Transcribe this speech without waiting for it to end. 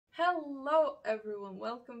Hello everyone,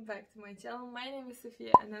 welcome back to my channel. My name is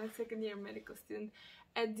Sophia and I'm a second year medical student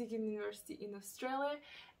at Deakin University in Australia,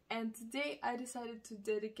 and today I decided to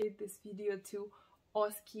dedicate this video to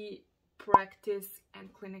OSCE practice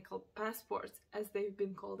and clinical passports, as they've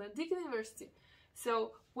been called at Deakin University.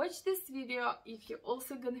 So watch this video if you're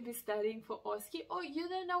also going to be studying for OSCE, or you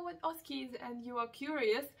don't know what OSCE is and you are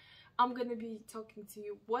curious. I'm going to be talking to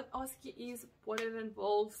you what OSCE is, what it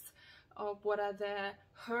involves, what are the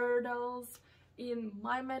hurdles in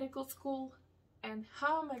my medical school, and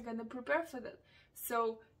how am I gonna prepare for that.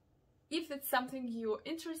 So if it's something you're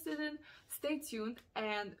interested in, stay tuned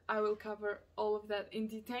and I will cover all of that in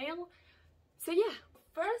detail. So yeah,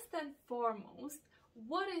 first and foremost,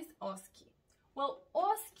 what is OSCE? Well,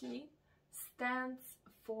 OSCE stands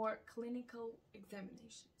for clinical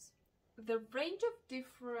examinations. The range of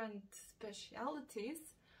different specialities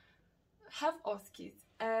have OSCEs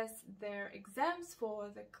as their exams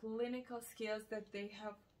for the clinical skills that they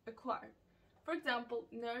have acquired. For example,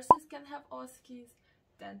 nurses can have OSCEs,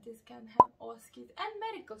 dentists can have OSCEs, and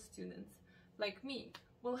medical students, like me,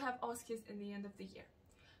 will have OSCEs in the end of the year.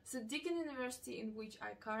 So Deakin University, in which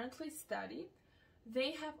I currently study,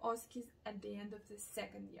 they have OSCEs at the end of the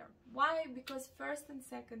second year. Why? Because first and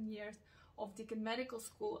second years of Deakin Medical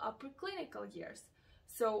School are preclinical years.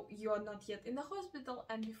 So you're not yet in the hospital,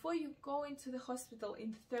 and before you go into the hospital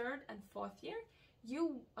in third and fourth year,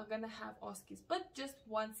 you are gonna have OSCEs, but just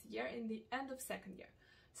once a year in the end of second year.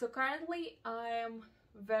 So currently I am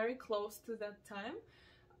very close to that time.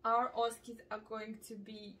 Our OSCEs are going to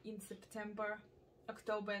be in September,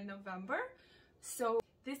 October and November. So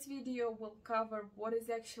this video will cover what is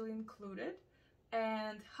actually included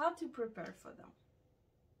and how to prepare for them.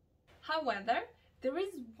 However, there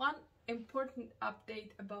is one important update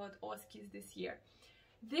about OSCEs this year.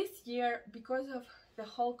 This year, because of the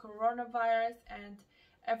whole coronavirus and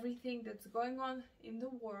everything that's going on in the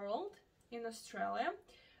world, in Australia,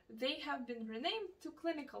 they have been renamed to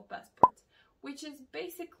clinical passports, which is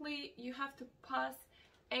basically you have to pass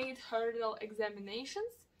 8 hurdle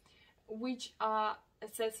examinations, which are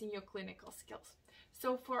assessing your clinical skills.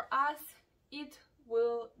 So for us, it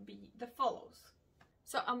will be the follows.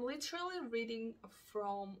 So I'm literally reading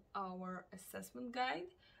from our assessment guide,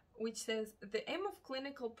 which says the aim of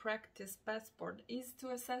clinical practice passport is to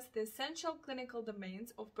assess the essential clinical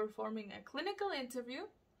domains of performing a clinical interview,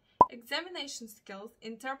 examination skills,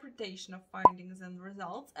 interpretation of findings and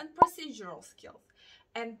results, and procedural skills.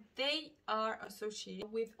 And they are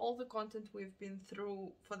associated with all the content we've been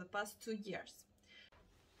through for the past 2 years.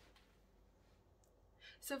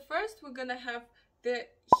 So first we're gonna have the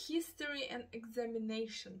history and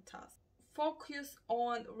examination task. Focus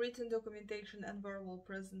on written documentation and verbal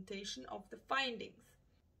presentation of the findings.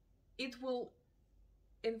 It will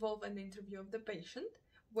involve an interview of the patient,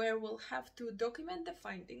 where we'll have to document the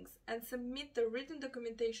findings and submit the written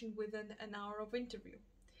documentation within an hour of interview.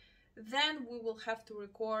 Then we will have to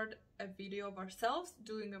record a video of ourselves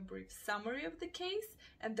doing a brief summary of the case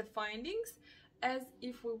and the findings, as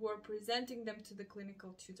if we were presenting them to the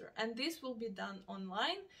clinical tutor. And this will be done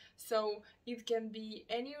online, so it can be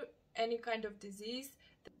any kind of disease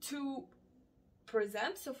to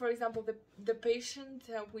present. So for example, the patient,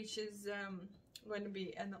 which is going to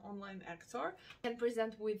be an online actor, can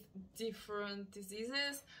present with different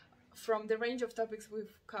diseases from the range of topics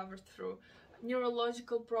we've covered through: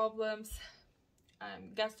 neurological problems,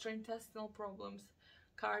 gastrointestinal problems,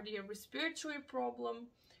 cardiorespiratory problem,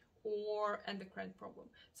 or endocrine problem.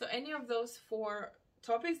 So any of those 4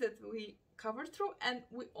 topics that we covered through, and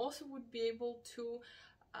we also would be able to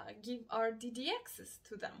give our DDXs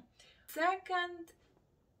to them. Second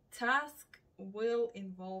task will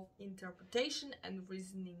involve interpretation and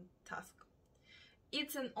reasoning task.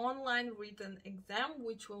 It's an online written exam,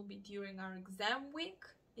 which will be during our exam week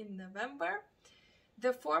in November.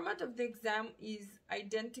 The format of the exam is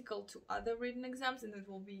identical to other written exams, and it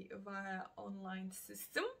will be via online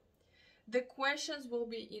system. The questions will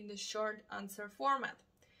be in the short answer format.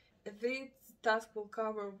 This task will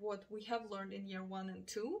cover what we have learned in year 1 and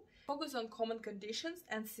 2, focus on common conditions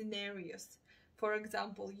and scenarios. For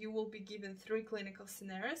example, you will be given 3 clinical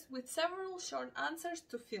scenarios with several short answers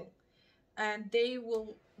to fill, and they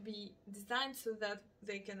will be designed so that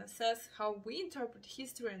they can assess how we interpret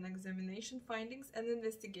history and examination findings and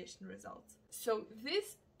investigation results. So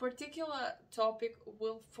this particular topic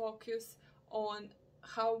will focus on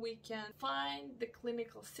how we can find the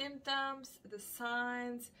clinical symptoms, the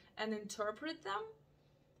signs, and interpret them,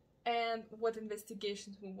 and what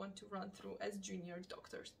investigations we want to run through as junior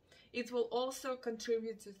doctors. It will also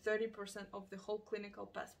contribute to 30% of the whole clinical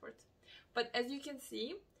passport. But as you can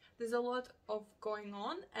see, there's a lot of going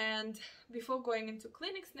on, and before going into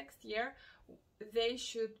clinics next year, they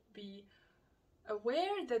should be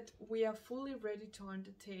aware that we are fully ready to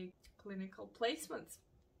undertake clinical placements.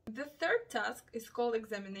 The third task is called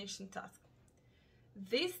examination task.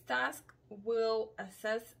 This task will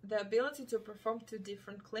assess the ability to perform 2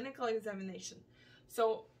 different clinical examinations.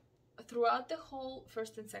 So throughout the whole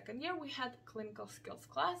first and second year, we had clinical skills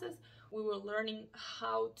classes. We were learning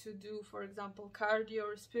how to do, for example, cardio,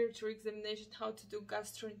 respiratory examination, how to do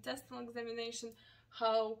gastrointestinal examination,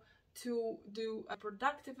 how to do a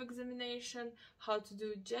reproductive examination, how to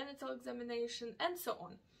do genital examination, and so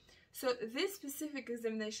on. So this specific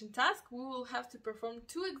examination task, we will have to perform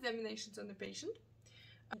 2 examinations on the patient.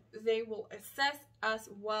 They will assess us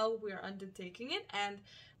while we are undertaking it, and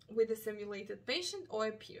with a simulated patient or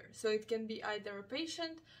a peer. So it can be either a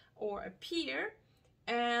patient or a peer,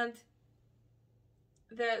 and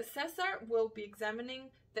the assessor will be examining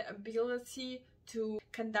the ability to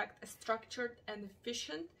conduct a structured and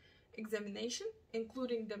efficient examination,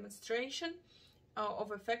 including demonstration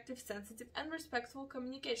of effective, sensitive, and respectful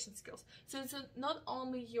communication skills. So it's not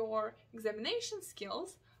only your examination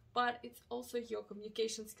skills, but it's also your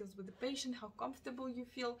communication skills with the patient, how comfortable you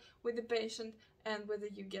feel with the patient, and whether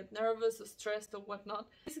you get nervous or stressed or whatnot.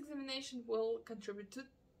 This examination will contribute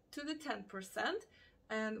to the 10%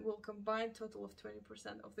 and will combine a total of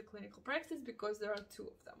 20% of the clinical practice, because there are 2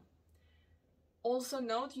 of them. Also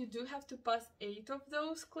note, you do have to pass 8 of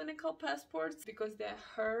those clinical passports because they're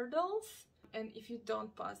hurdles, and if you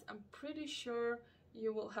don't pass, I'm pretty sure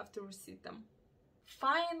you will have to resit them.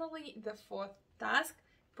 Finally, the 4th task,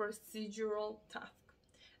 procedural task.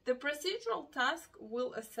 The procedural task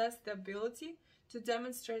will assess the ability to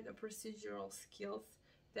demonstrate the procedural skills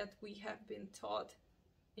that we have been taught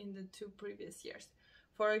in the 2 previous years.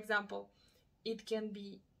 For example, it can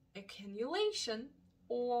be a cannulation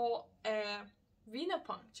or a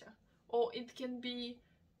venipuncture, or it can be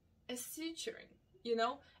a suturing, you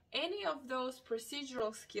know. Any of those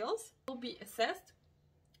procedural skills will be assessed,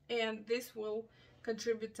 and this will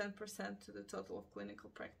contribute 10% to the total of clinical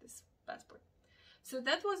practice passport. So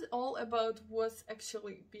that was all about what's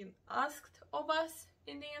actually been asked of us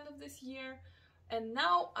in the end of this year. And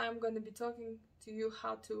now I'm going to be talking to you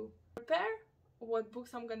how to prepare, what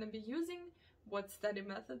books I'm going to be using, what study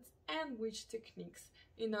methods, and which techniques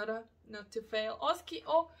in order not to fail OSCE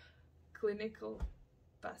or clinical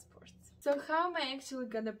passports. So how am I actually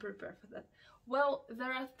going to prepare for that? Well,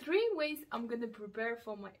 there are 3 ways I'm going to prepare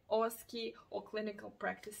for my OSCE or clinical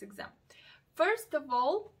practice exam. First of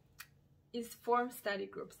all is form study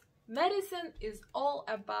groups. Medicine is all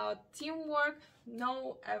about teamwork.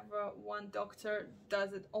 No ever one doctor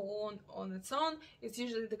does it alone on its own. It's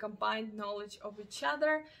usually the combined knowledge of each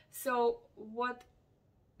other. So what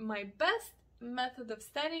my best method of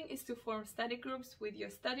studying is to form study groups with your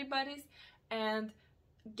study buddies and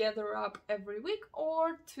gather up every week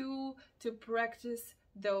or two to practice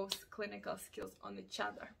those clinical skills on each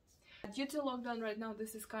other. Due to lockdown right now,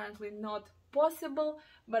 this is currently not possible,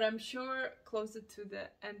 but I'm sure closer to the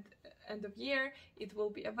end of year it will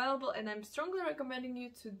be available, and I'm strongly recommending you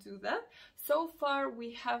to do that. So far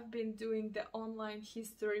we have been doing the online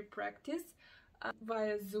history practice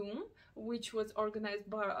via Zoom, which was organized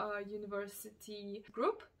by our university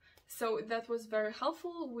group. So that was very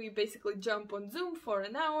helpful. We basically jump on Zoom for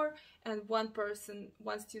an hour, and one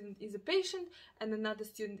student is a patient and another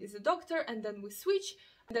student is a doctor, and then we switch,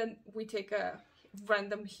 and then we take a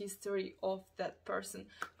random history of that person.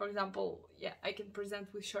 For example, yeah, I can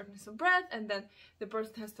present with shortness of breath, and then the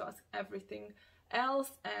person has to ask everything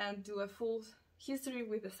else and do a full history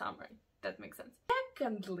with a summary. That makes sense.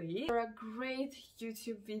 Secondly, there are great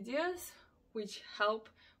YouTube videos which help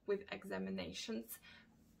with examinations.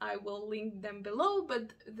 I will link them below,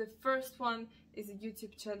 but the first one is a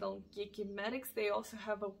YouTube channel, Geeky Medics. They also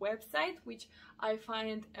have a website, which I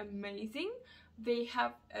find amazing. They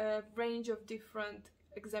have a range of different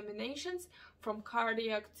examinations, from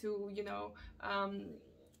cardiac to,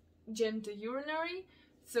 genitourinary.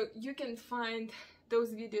 So you can find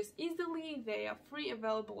those videos easily. They are free,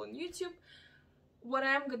 available on YouTube. What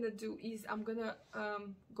I'm gonna do is I'm gonna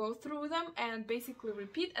go through them and basically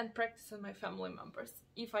repeat and practice on my family members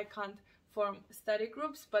if I can't form study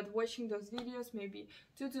groups, but watching those videos maybe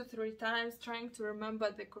 2 to 3 times, trying to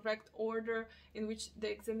remember the correct order in which the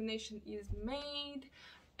examination is made,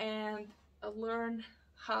 and learn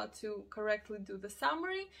how to correctly do the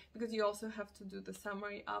summary, because you also have to do the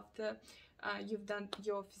summary after you've done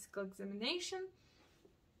your physical examination.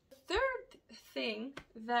 Third thing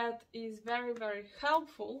that is very, very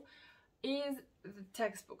helpful is the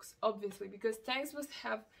textbooks, obviously, because textbooks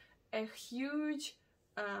have a huge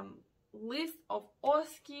list of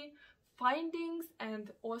OSCE findings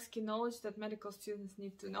and OSCE knowledge that medical students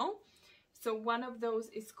need to know. So one of those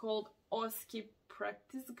is called OSCE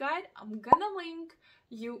Practice Guide. I'm gonna link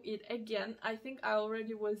you it again. I think I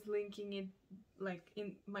already was linking it like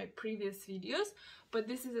in my previous videos, but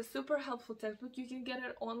this is a super helpful textbook. You can get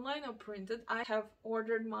it online or printed. I have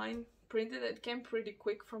ordered mine printed. It came pretty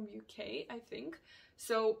quick from UK, I think.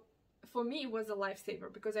 So for me it was a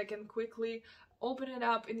lifesaver because I can quickly open it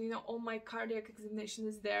up and, you know, all my cardiac examination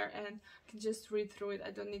is there and I can just read through it. I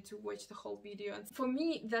don't need to watch the whole video. And for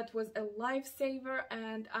me that was a lifesaver,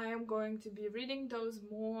 and I am going to be reading those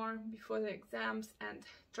more before the exams and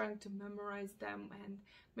trying to memorize them and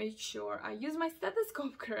make sure I use my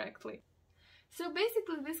stethoscope correctly. So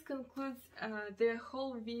basically this concludes the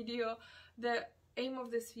whole video. The aim of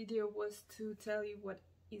this video was to tell you what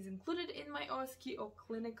is included in my OSCE or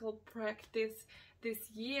clinical practice this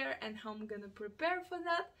year and how I'm gonna prepare for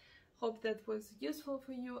that. Hope that was useful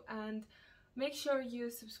for you, and make sure you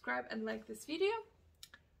subscribe and like this video,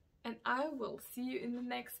 and I will see you in the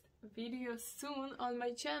next video soon on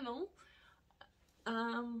my channel.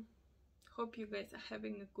 Hope you guys are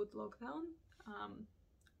having a good lockdown.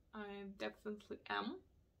 I definitely am.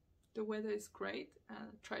 The weather is great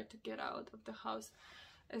and try to get out of the house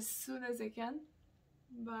as soon as I can,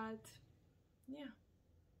 but yeah.